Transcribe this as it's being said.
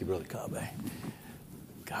Brother Cabe.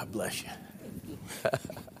 God bless you.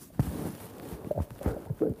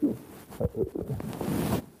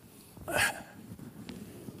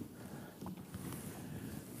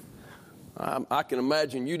 I can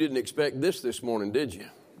imagine you didn't expect this morning, did you?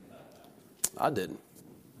 I didn't.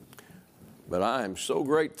 But I am so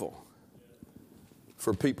grateful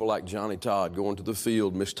for people like Johnny Todd going to the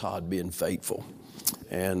field, Miss Todd being faithful,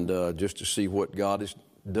 and just to see what God has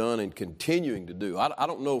done and continuing to do. I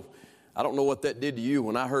don't know what that did to you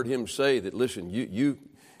when I heard him say that. Listen,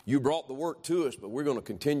 you brought the work to us, but we're going to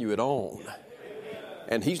continue it on.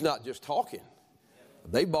 And he's not just talking.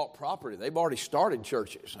 They bought property. They've already started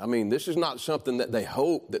churches. I mean, this is not something that they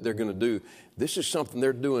hope that they're going to do. This is something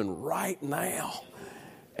they're doing right now.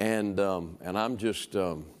 And I'm just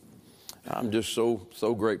so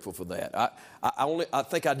grateful for that. I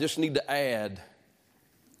think I just need to add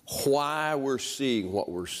why we're seeing what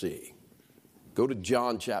we're seeing. Go to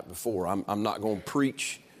John chapter 4. I'm not going to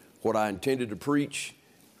preach what I intended to preach,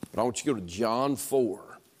 but I want you to go to John 4.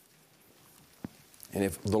 And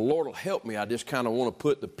if the Lord will help me, I just kind of want to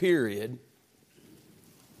put the period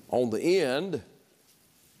on the end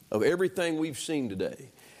of everything we've seen today.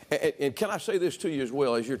 And can I say this to you as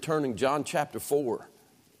well as you're turning John chapter 4?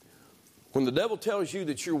 When the devil tells you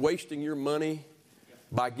that you're wasting your money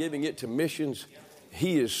by giving it to missions,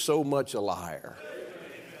 he is so much a liar.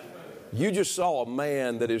 You just saw a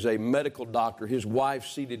man that is a medical doctor, his wife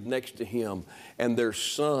seated next to him, and their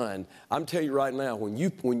son. I'm telling you right now, when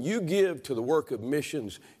you give to the work of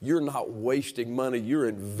missions, you're not wasting money. You're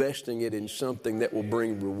investing it in something that will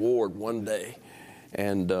bring reward one day.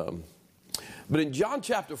 And but in John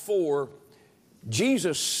chapter 4,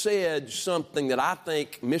 Jesus said something that I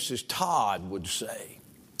think Mrs. Todd would say,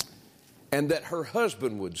 and that her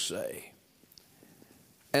husband would say,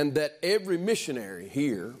 and that every missionary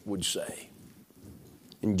here would say.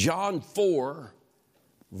 In John 4,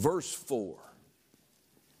 verse 4,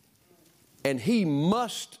 and he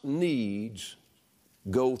must needs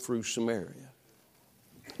go through Samaria.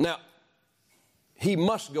 Now, he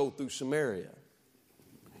must go through Samaria.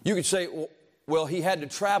 You could say, well, he had to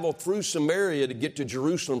travel through Samaria to get to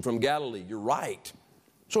Jerusalem from Galilee. You're right.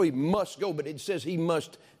 So he must go, but it says he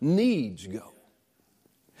must needs go.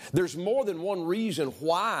 There's more than one reason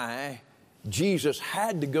why Jesus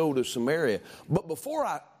had to go to Samaria. But before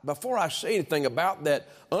I say anything about that,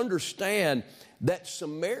 understand that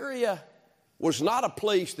Samaria was not a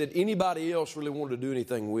place that anybody else really wanted to do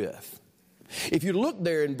anything with. If you look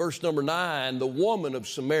there in verse number 9, the woman of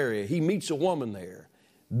Samaria, he meets a woman there.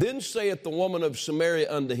 Then saith the woman of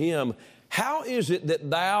Samaria unto him, how is it that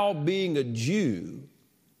thou, being a Jew,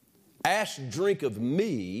 ask drink of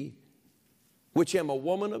me, which am a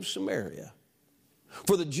woman of Samaria?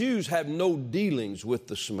 For the Jews have no dealings with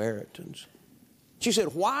the Samaritans. She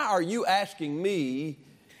said, why are you asking me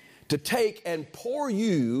to take and pour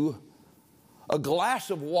you a glass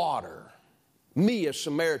of water, me, a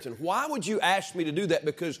Samaritan? Why would you ask me to do that?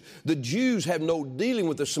 Because the Jews have no dealing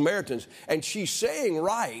with the Samaritans. And she's saying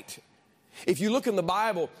right. If you look in the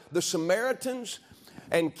Bible, the Samaritans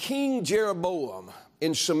and King Jeroboam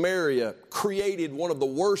in Samaria created one of the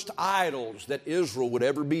worst idols that Israel would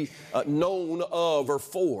ever be known of or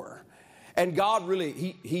for. And God really,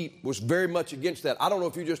 he was very much against that. I don't know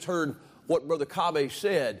if you just heard what Brother Cabe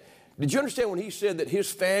said. Did you understand when he said that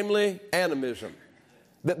his family, animism,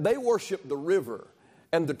 that they worshiped the river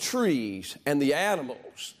and the trees and the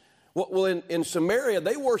animals? Well, in Samaria,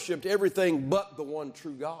 they worshiped everything but the one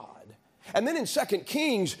true God. And then in 2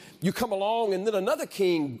 Kings, you come along and then another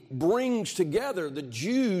king brings together the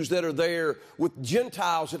Jews that are there with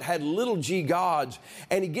Gentiles that had little g gods,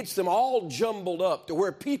 and he gets them all jumbled up to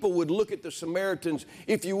where people would look at the Samaritans,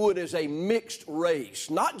 if you would, as a mixed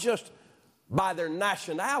race, not just by their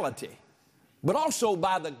nationality, but also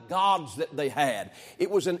by the gods that they had.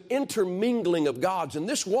 It was an intermingling of gods. And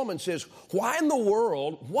this woman says, why in the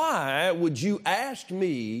world, why would you ask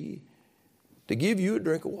me to give you a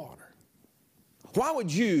drink of water? Why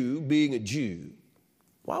would you, being a Jew,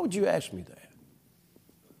 why would you ask me that?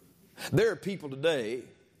 There are people today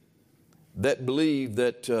that believe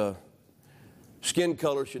that skin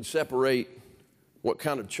color should separate what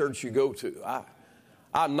kind of church you go to.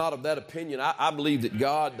 I'm not of that opinion. I believe that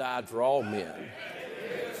God died for all men.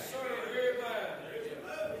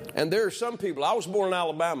 And there are some people, I was born in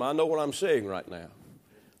Alabama. I know what I'm saying right now.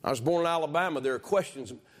 I was born in Alabama. There are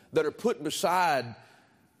questions that are put beside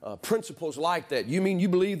principles like that. You mean you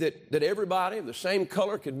believe that everybody of the same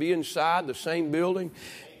color could be inside the same building?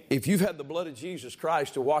 If you've had the blood of Jesus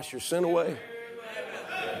Christ to wash your sin away,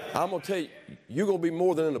 I'm going to tell you, you're going to be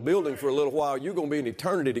more than in a building for a little while. You're going to be in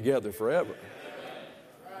eternity together forever.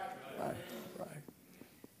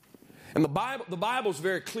 And the Bible's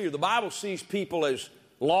very clear. The Bible sees people as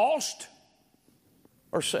lost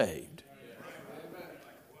or saved.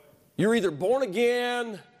 You're either born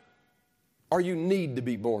again or you need to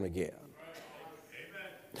be born again.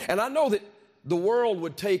 And I know that the world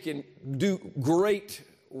would take and do great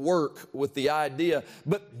work with the idea,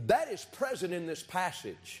 but that is present in this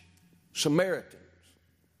passage. Samaritans.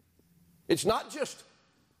 It's not just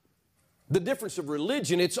the difference of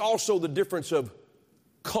religion, it's also the difference of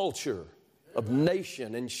culture, of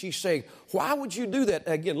nation. And she's saying, why would you do that?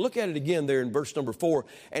 Again, look at it again there in verse number 4.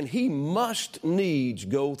 And he must needs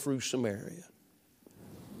go through Samaria.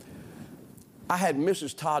 I had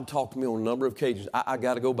Mrs. Todd talk to me on a number of occasions. I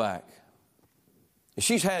got to go back.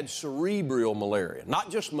 She's had cerebral malaria.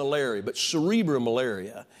 Not just malaria, but cerebral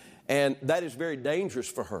malaria. And that is very dangerous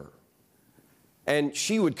for her. And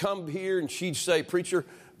she would come here and she'd say, preacher,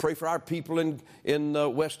 pray for our people in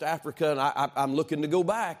West Africa, and I'm looking to go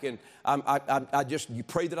back, and you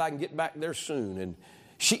pray that I can get back there soon. And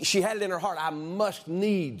she had it in her heart, I must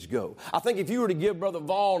needs go. I think if you were to give Brother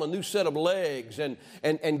Vaughn a new set of legs and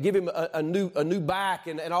give him a new back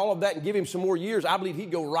and all of that and give him some more years, I believe he'd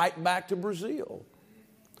go right back to Brazil.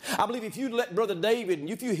 I believe if you'd let Brother David, and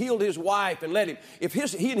if you healed his wife and let him, if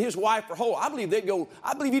he and his wife were whole, I believe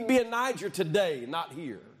he'd be in Niger today, not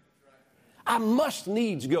here. I must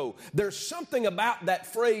needs go. There's something about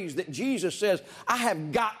that phrase that Jesus says, I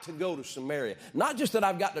have got to go to Samaria. Not just that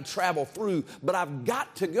I've got to travel through, but I've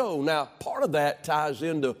got to go. Now, part of that ties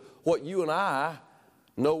into what you and I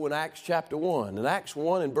know in Acts chapter 1. In Acts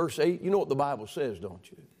 1 and verse 8, you know what the Bible says, don't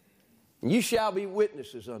you? And you shall be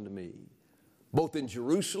witnesses unto me, both in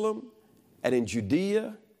Jerusalem and in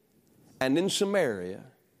Judea and in Samaria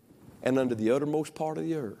and unto the uttermost part of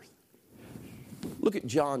the earth. Look at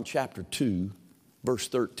John chapter 2, verse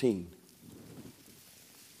 13.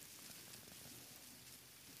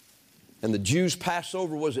 And the Jews'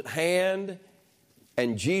 Passover was at hand,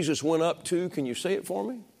 and Jesus went up to, can you say it for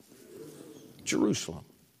me? Jerusalem.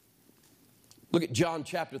 Look at John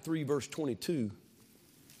chapter 3, verse 22.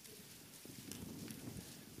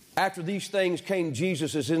 After these things came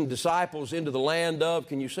Jesus as his disciples into the land of,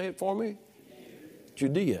 can you say it for me?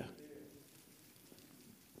 Judea.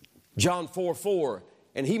 John 4:4,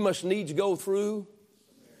 and he must needs go through.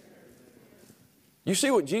 You see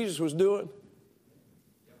what Jesus was doing?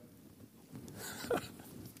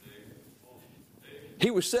 He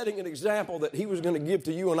was setting an example that he was going to give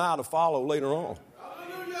to you and I to follow later on.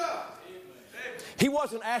 He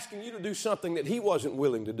wasn't asking you to do something that he wasn't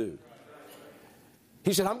willing to do.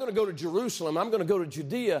 He said, I'm going to go to Jerusalem, I'm going to go to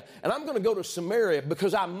Judea, and I'm going to go to Samaria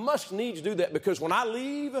because I must needs do that, because when I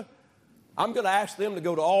leave, I'm going to ask them to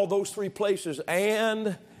go to all those three places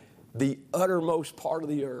and the uttermost part of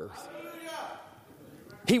the earth.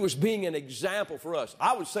 He was being an example for us.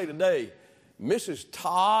 I would say today, Mrs.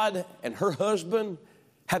 Todd and her husband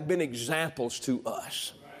have been examples to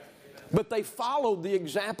us. But they followed the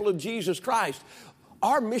example of Jesus Christ.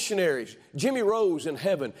 Our missionaries, Jimmy Rose in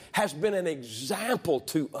heaven, has been an example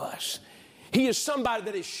to us. He is somebody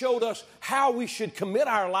that has showed us how we should commit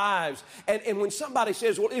our lives. And when somebody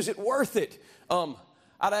says, well, is it worth it? I'd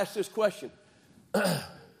ask this question.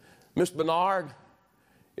 Miss Bernard,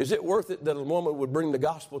 is it worth it that a woman would bring the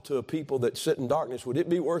gospel to a people that sit in darkness? Would it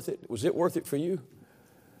be worth it? Was it worth it for you?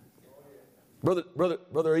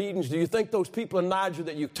 Brother Edens, do you think those people in Niger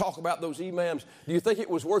that you talk about, those imams, do you think it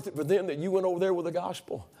was worth it for them that you went over there with the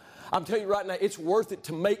gospel? I'm telling you right now, it's worth it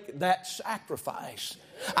to make that sacrifice.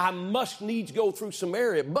 I must needs go through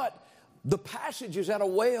Samaria, but the passage is at a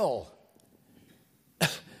well.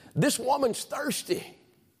 This woman's thirsty.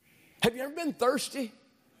 Have you ever been thirsty?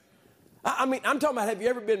 I mean, I'm talking about, have you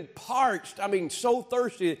ever been parched? I mean, so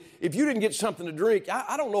thirsty. If you didn't get something to drink,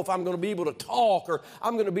 I don't know if I'm going to be able to talk or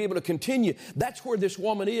I'm going to be able to continue. That's where this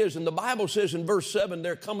woman is. And the Bible says in verse 7,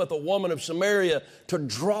 there cometh a woman of Samaria to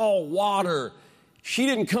draw water. She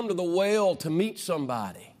didn't come to the well to meet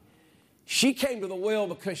somebody. She came to the well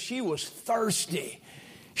because she was thirsty.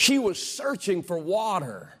 She was searching for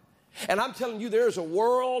water. And I'm telling you, there's a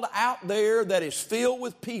world out there that is filled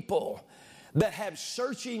with people that have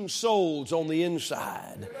searching souls on the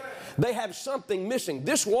inside. They have something missing.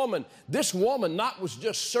 This woman not was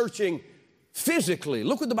just searching physically.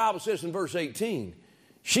 Look what the Bible says in verse 18.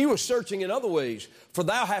 She was searching in other ways. For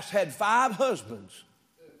thou hast had 5 husbands.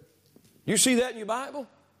 You see that in your Bible?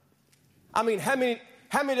 I mean, how many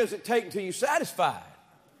does it take until you're satisfied?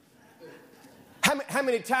 How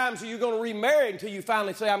many times are you going to remarry until you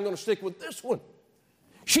finally say, I'm going to stick with this one?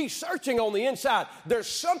 She's searching on the inside. There's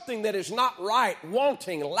something that is not right,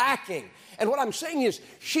 wanting, lacking. And what I'm saying is,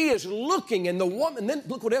 she is looking, and the woman, then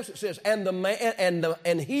look what else it says, and the man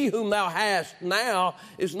and he whom thou hast now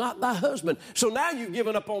is not thy husband. So now you've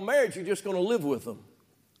given up on marriage, you're just going to live with them.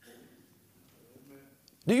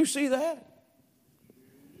 Do you see that?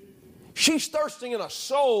 She's thirsting in a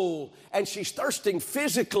soul, and she's thirsting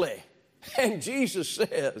physically. And Jesus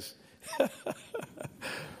says,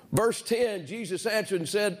 verse 10, Jesus answered and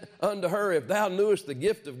said unto her, if thou knewest the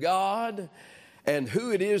gift of God, and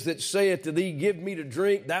who it is that saith to thee, give me to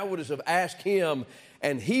drink, thou wouldst have asked him,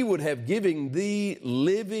 and he would have given thee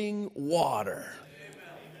living water.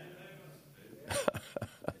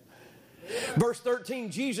 Verse 13,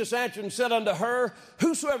 Jesus answered and said unto her,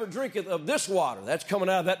 whosoever drinketh of this water, that's coming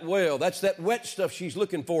out of that well, that's that wet stuff she's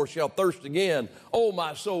looking for, shall thirst again. Oh,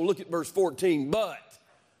 my soul, look at verse 14. But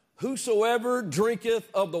whosoever drinketh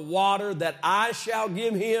of the water that I shall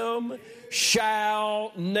give him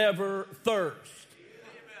shall never thirst.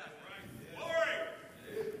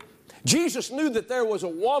 Jesus knew that there was a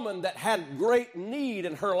woman that had great need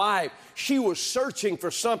in her life. She was searching for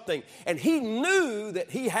something, and he knew that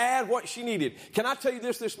he had what she needed. Can I tell you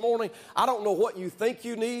this morning? I don't know what you think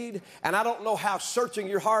you need, and I don't know how searching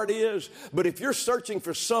your heart is, but if you're searching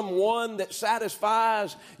for someone that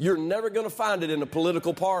satisfies, you're never going to find it in a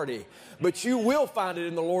political party, but you will find it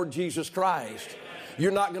in the Lord Jesus Christ.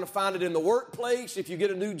 You're not going to find it in the workplace if you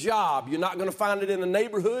get a new job. You're not going to find it in the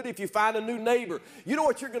neighborhood if you find a new neighbor. You know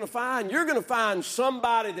what you're going to find? You're going to find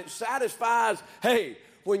somebody that satisfies, hey,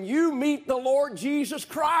 when you meet the Lord Jesus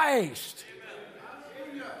Christ.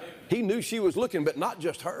 He knew she was looking, but not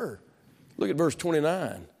just her. Look at verse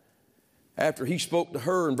 29. After he spoke to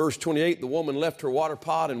her in verse 28, the woman left her water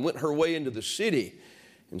pot and went her way into the city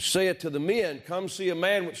and saith to the men, come see a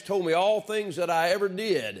man which told me all things that I ever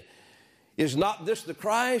did. Is not this the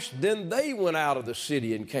Christ? Then they went out of the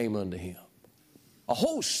city and came unto him. A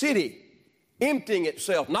whole city emptying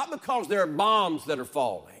itself, not because there are bombs that are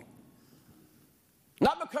falling,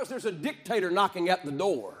 not because there's a dictator knocking at the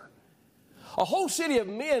door. A whole city of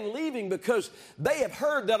men leaving because they have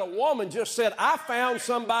heard that a woman just said, I found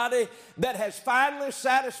somebody that has finally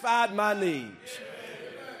satisfied my needs.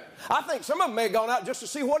 I think some of them may have gone out just to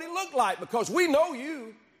see what he looked like, because we know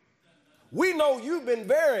you. We know you've been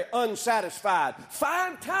very unsatisfied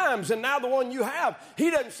 5 times, and now the one you have, he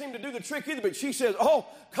doesn't seem to do the trick either, but she says, oh,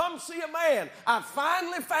 come see a man. I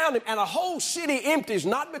finally found him. And a whole city empties,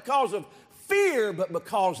 not because of fear, but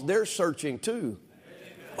because they're searching too.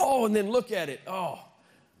 Oh, and then look at it. Oh,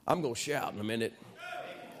 I'm going to shout in a minute.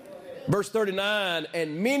 Verse 39,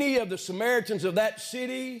 and many of the Samaritans of that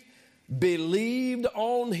city believed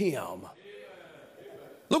on him.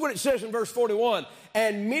 Look what it says in verse 41.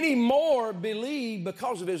 And many more believed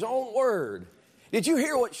because of his own word. Did you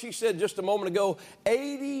hear what she said just a moment ago?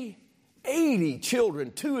 80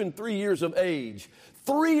 children, 2 and 3 years of age.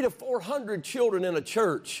 300 to 400 children in a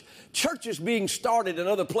church. Churches being started in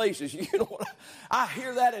other places. You know what? I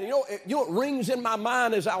hear that, and you know what rings in my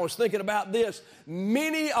mind as I was thinking about this?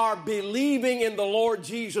 Many are believing in the Lord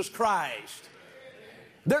Jesus Christ.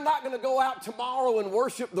 They're not going to go out tomorrow and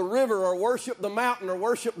worship the river or worship the mountain or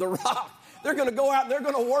worship the rock. They're going to go out and they're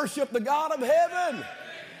going to worship the God of heaven.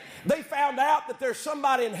 They found out that there's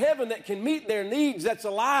somebody in heaven that can meet their needs, that's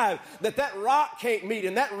alive, that rock can't meet,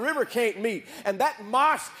 and that river can't meet, and that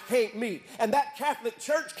mosque can't meet, and that Catholic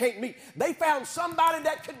church can't meet. They found somebody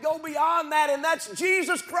that could go beyond that, and that's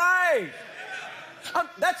Jesus Christ.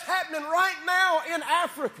 That's happening right now in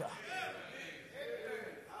Africa.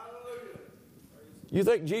 You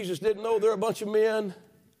think Jesus didn't know there are a bunch of men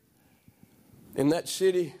in that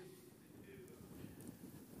city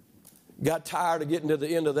got tired of getting to the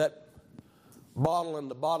end of that bottle and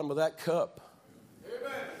the bottom of that cup?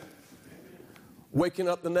 Amen. Waking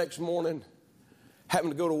up the next morning,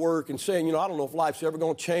 having to go to work and saying, I don't know if life's ever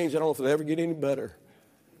going to change. I don't know if it'll ever get any better.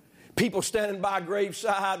 People standing by a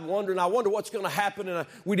graveside wondering, I wonder what's going to happen. And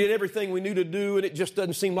we did everything we knew to do, and it just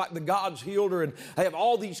doesn't seem like the God's healed her. And I have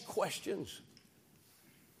all these questions.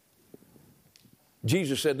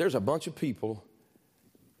 Jesus said, there's a bunch of people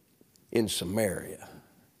in Samaria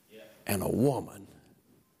and a woman.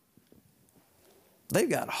 They've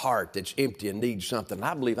got a heart that's empty and needs something.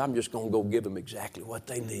 I believe I'm just going to go give them exactly what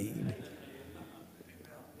they need.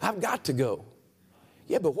 I've got to go.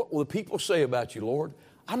 Yeah, but what will the people say about you, Lord?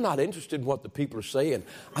 I'm not interested in what the people are saying.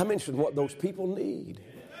 I'm interested in what those people need.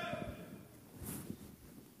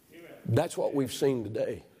 That's what we've seen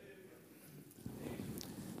today.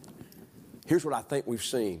 Here's what I think we've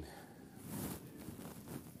seen.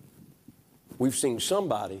 We've seen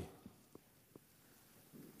somebody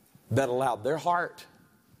that allowed their heart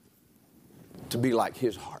to be like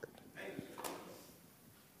his heart.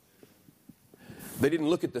 They didn't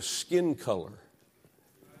look at the skin color.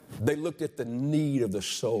 They looked at the need of the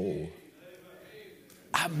soul.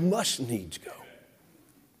 I must needs go.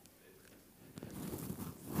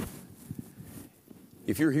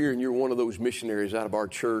 If you're here and you're one of those missionaries out of our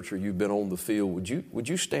church or you've been on the field, would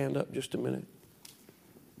you stand up just a minute?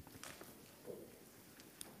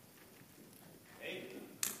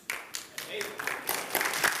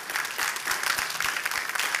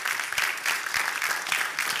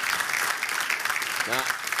 Now,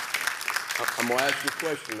 I'm going to ask you a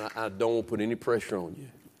question. I don't want to put any pressure on you.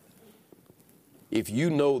 If you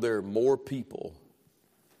know there are more people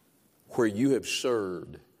where you have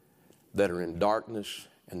served that are in darkness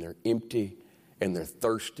and they're empty and they're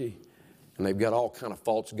thirsty and they've got all kind of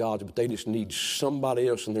false gods, but they just need somebody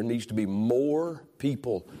else, and there needs to be more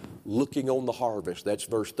people looking on the harvest. That's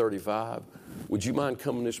verse 35. Would you mind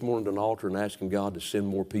coming this morning to an altar and asking God to send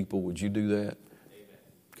more people? Would you do that?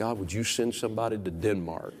 God, would you send somebody to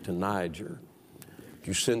Denmark, to Niger? Would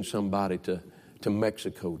you send somebody to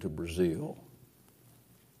Mexico, to Brazil?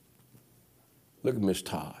 Look at Miss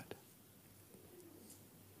Todd.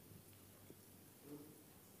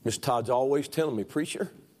 Miss Todd's always telling me,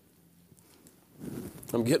 preacher,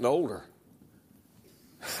 I'm getting older.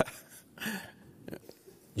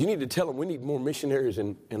 You need to tell them we need more missionaries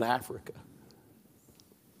in Africa.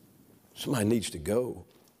 Somebody needs to go.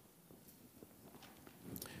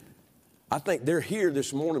 I think they're here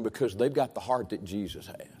this morning because they've got the heart that Jesus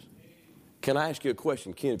has. Can I ask you a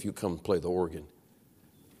question? Ken, if you come play the organ.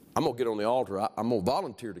 I'm going to get on the altar. I'm going to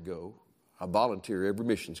volunteer to go. I volunteer every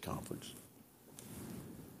missions conference.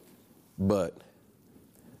 But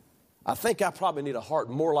I think I probably need a heart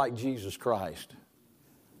more like Jesus Christ.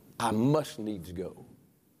 I must needs go.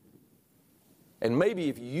 And maybe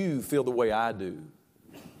if you feel the way I do,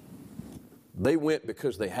 they went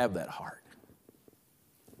because they have that heart.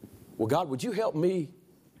 Well, God, would you help me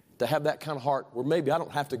to have that kind of heart where maybe I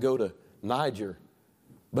don't have to go to Niger,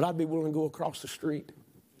 but I'd be willing to go across the street.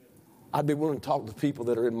 I'd be willing to talk to people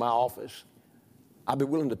that are in my office. I'd be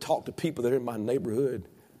willing to talk to people that are in my neighborhood.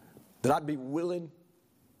 That I'd be willing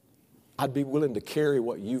to carry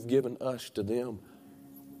what you've given us to them,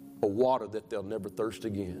 a water that they'll never thirst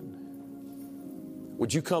again.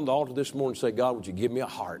 Would you come to the altar this morning and say, God, would you give me a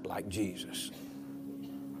heart like Jesus?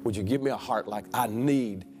 Would you give me a heart like I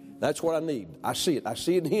need? That's what I need. I see it. I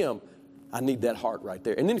see it in him. I need that heart right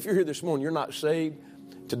there. And then if you're here this morning, you're not saved,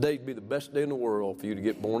 today'd be the best day in the world for you to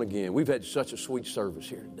get born again. We've had such a sweet service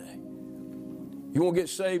here today. You want to get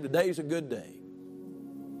saved? Today's a good day.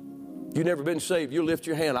 You've never been saved, you lift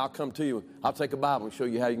your hand, I'll come to you. I'll take a Bible and show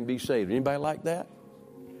you how you can be saved. Anybody like that?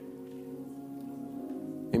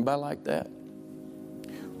 Anybody like that?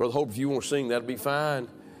 Brother Hope, if you want to sing, that'll be fine.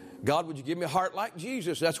 God, would you give me a heart like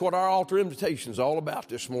Jesus? That's what our altar invitation is all about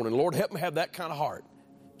this morning. Lord, help me have that kind of heart.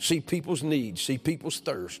 See people's needs, see people's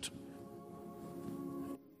thirst.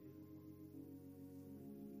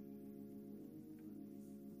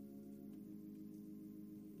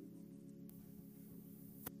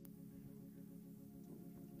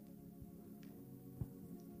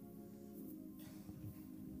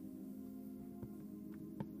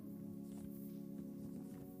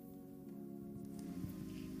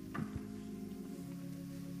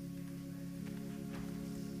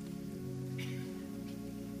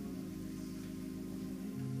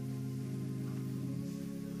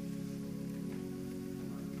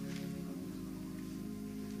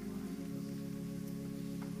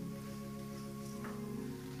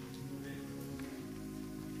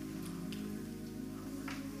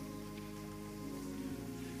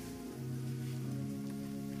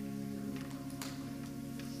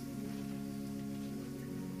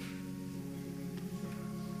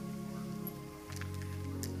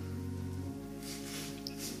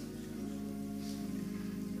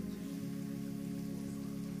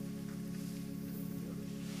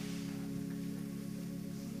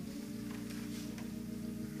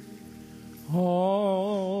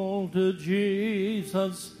 All to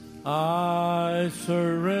Jesus I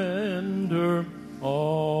surrender,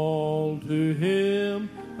 all to him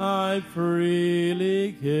I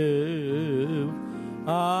freely give.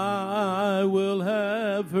 I will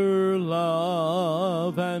ever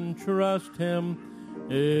love and trust him,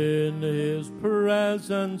 in his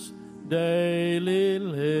presence daily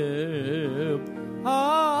live.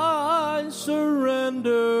 I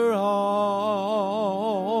surrender all,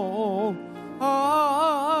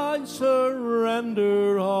 I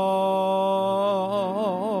surrender all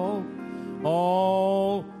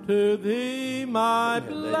to thee, my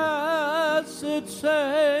blessed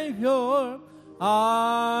Savior.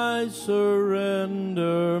 I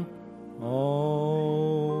surrender all.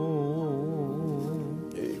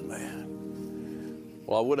 Amen.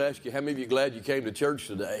 Well, I would ask you, how many of you glad you came to church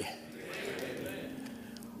today?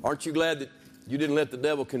 Aren't you glad that you didn't let the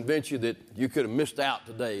devil convince you that you could have missed out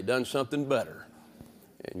today, done something better,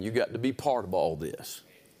 and you got to be part of all this?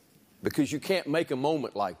 Because you can't make a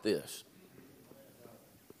moment like this.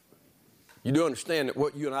 You do understand that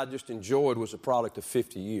what you and I just enjoyed was a product of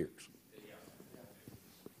 50 years.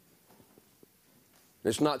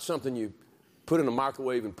 It's not something you put in a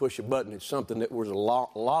microwave and push a button. It's something that was a lot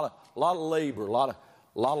of labor, a lot of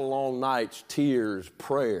long nights, tears,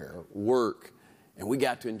 prayer, work, and we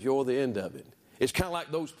got to enjoy the end of it. It's kind of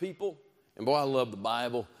like those people, and boy, I love the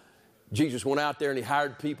Bible. Jesus went out there and he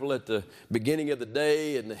hired people at the beginning of the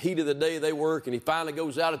day, and the heat of the day they work, and he finally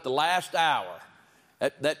goes out at the last hour.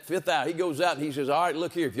 At that fifth hour, he goes out and he says, all right,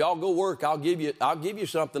 look here, if y'all go work, I'll give you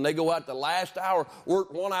something. They go out the last hour,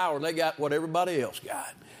 work 1 hour, and they got what everybody else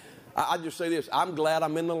got. I just say this, I'm glad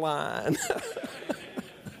I'm in the line.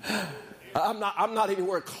 I'm not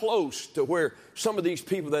anywhere close to where some of these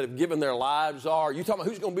people that have given their lives are. You talking about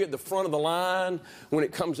who's going to be at the front of the line when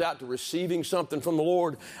it comes out to receiving something from the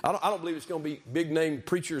Lord? I don't believe it's going to be big name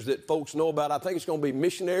preachers that folks know about. I think it's going to be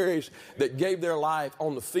missionaries that gave their life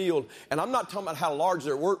on the field. And I'm not talking about how large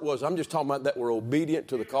their work was. I'm just talking about that we're obedient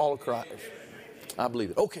to the call of Christ. I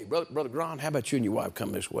believe it. Okay, Brother Grant, how about you and your wife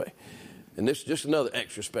come this way? And this is just another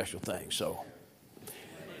extra special thing. So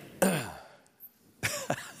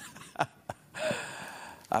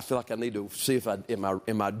I feel like I need to see if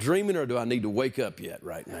am I dreaming or do I need to wake up yet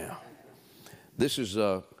right now? This is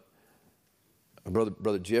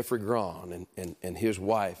Brother Jeffrey Grant and his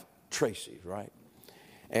wife Tracy, right?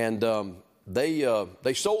 And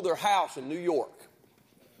they sold their house in New York,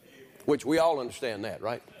 which we all understand that,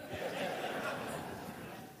 right?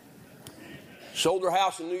 Sold their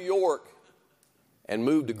house in New York and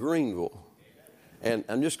moved to Greenville. And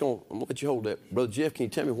I'm going to let you hold that. Brother Jeff, can you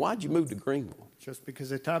tell me, why'd you move to Greenville? Just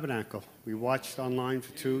because of Tabernacle. We watched online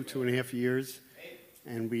for 2.5 years,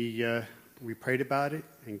 and we prayed about it,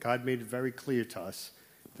 and God made it very clear to us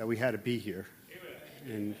that we had to be here.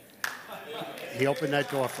 And he opened that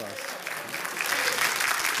door for us.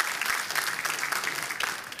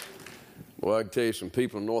 Well, I can tell you some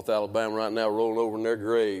people in North Alabama right now rolling over in their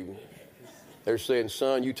grave. They're saying,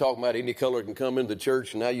 son, you talking about any color can come into the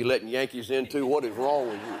church, and now you're letting Yankees in too? What is wrong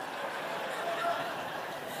with you?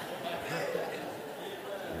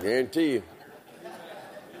 I guarantee you.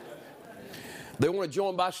 They want to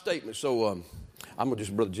join by statement. So I'm going to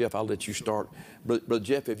just, Brother Jeff, I'll let you start. Brother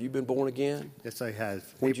Jeff, have you been born again? Yes, I have.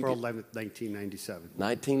 When'd April 11th, 1997.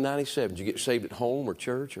 1997. Did you get saved at home or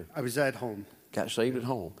church? Or I was at home. Got saved at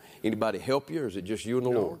home. Anybody help you, or is it just you and the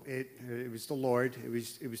Lord? It was the Lord. It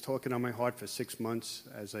was talking on my heart for 6 months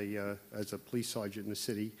as a police sergeant in the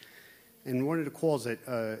city. And one of the calls that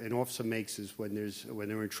an officer makes is when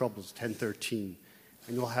they're in trouble is 1013.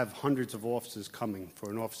 And you'll have hundreds of officers coming for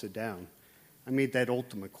an officer down. I made that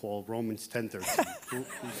ultimate call, Romans 10:13.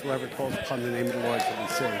 Whoever calls upon the name of the Lord shall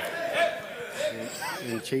be saved.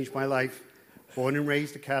 And it changed my life. Born and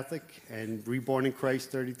raised a Catholic and reborn in Christ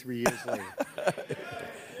 33 years later.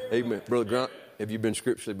 Amen. Brother Grant, have you been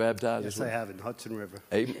scripturally baptized? Yes, I have, in Hudson River.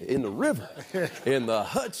 Amen. In the river? In the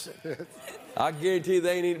Hudson? I guarantee you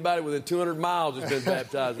there ain't anybody within 200 miles that's been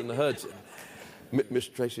baptized in the Hudson.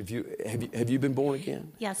 Mr. Tracy, have you been born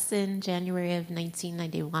again? Yes, in January of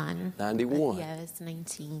 1991. 91? Yeah, I was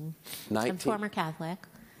 19. 19. I'm former Catholic.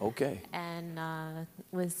 Okay. And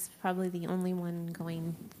was probably the only one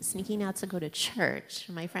sneaking out to go to church.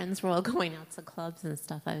 My friends were all going out to clubs and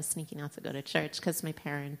stuff. I was sneaking out to go to church because my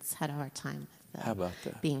parents had a hard time with How about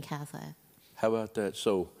that? Being Catholic. How about that?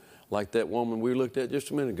 So, like that woman we looked at just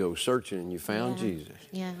a minute ago, searching, and you found Jesus.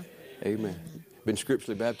 Yeah. Amen. Been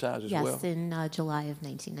scripturally baptized as well? Yes, in July of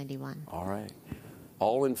 1991. All right.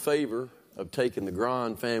 All in favor of taking the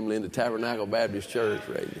Grand family into Tabernacle Baptist Church,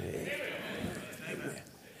 raise your hand. Amen.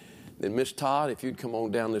 Then Miss Todd, if you'd come on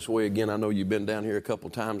down this way again. I know you've been down here a couple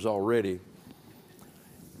times already.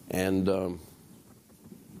 And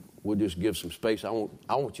we'll just give some space. I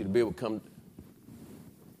want you to be able to come.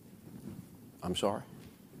 I'm sorry.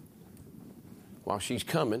 While she's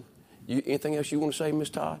coming, anything else you want to say, Miss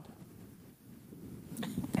Todd?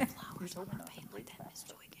 Flowers on her family that Miss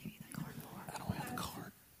Joy gave you the card for. I don't have the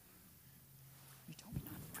card. You told me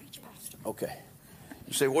not to preach, Pastor. Okay.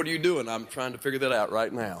 You say, what are you doing? I'm trying to figure that out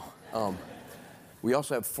right now. We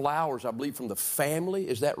also have flowers, I believe, from the family.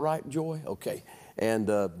 Is that right, Joy? Okay. And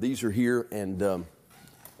these are here. And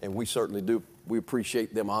And we certainly do. We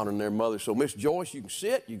appreciate them honoring their mother. So, Miss Joyce, you can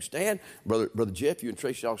sit, you can stand. Brother Jeff, you and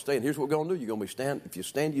Tracy, y'all stand. Here's what we're going to do. You're going to be stand. If you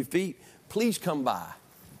stand to your feet, please come by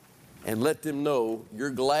and let them know you're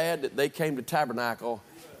glad that they came to Tabernacle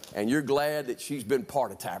and you're glad that she's been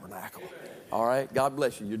part of Tabernacle. All right? God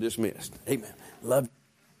bless you. You're dismissed. Amen. Love you.